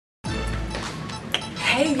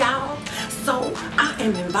Hey y'all, so I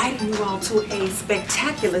am inviting you all to a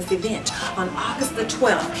spectacular event on August the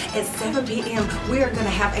 12th at 7 p.m. We are going to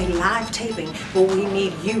have a live taping, but we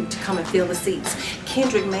need you to come and fill the seats.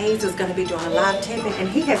 Kendrick is going to be doing a live taping, and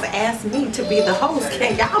he has asked me to be the host.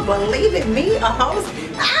 Can y'all believe it? Me, a host?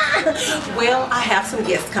 Well, I have some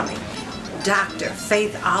guests coming. Dr.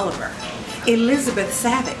 Faith Oliver, Elizabeth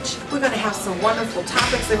Savage. We're going to have some wonderful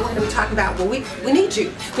topics that we're going to be talking about. Well, we need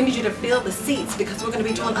you. We need you to fill the seats because we're going to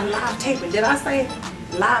be doing a live taping. Did I say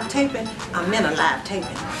live taping? I meant a live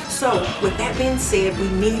taping. So with that being said, we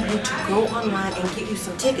need you to go online and get you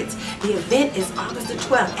some tickets. The event is August the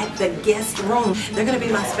 12th at the guest room. They're going to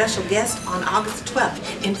be my special guest on August the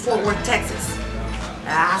 12th in Fort Worth, Texas.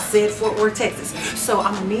 I said Fort Worth, Texas. So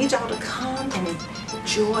I'm going to need y'all to come and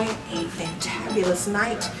enjoy a fantabulous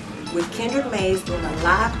night with Kendrick doing a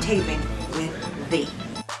live taping with thee.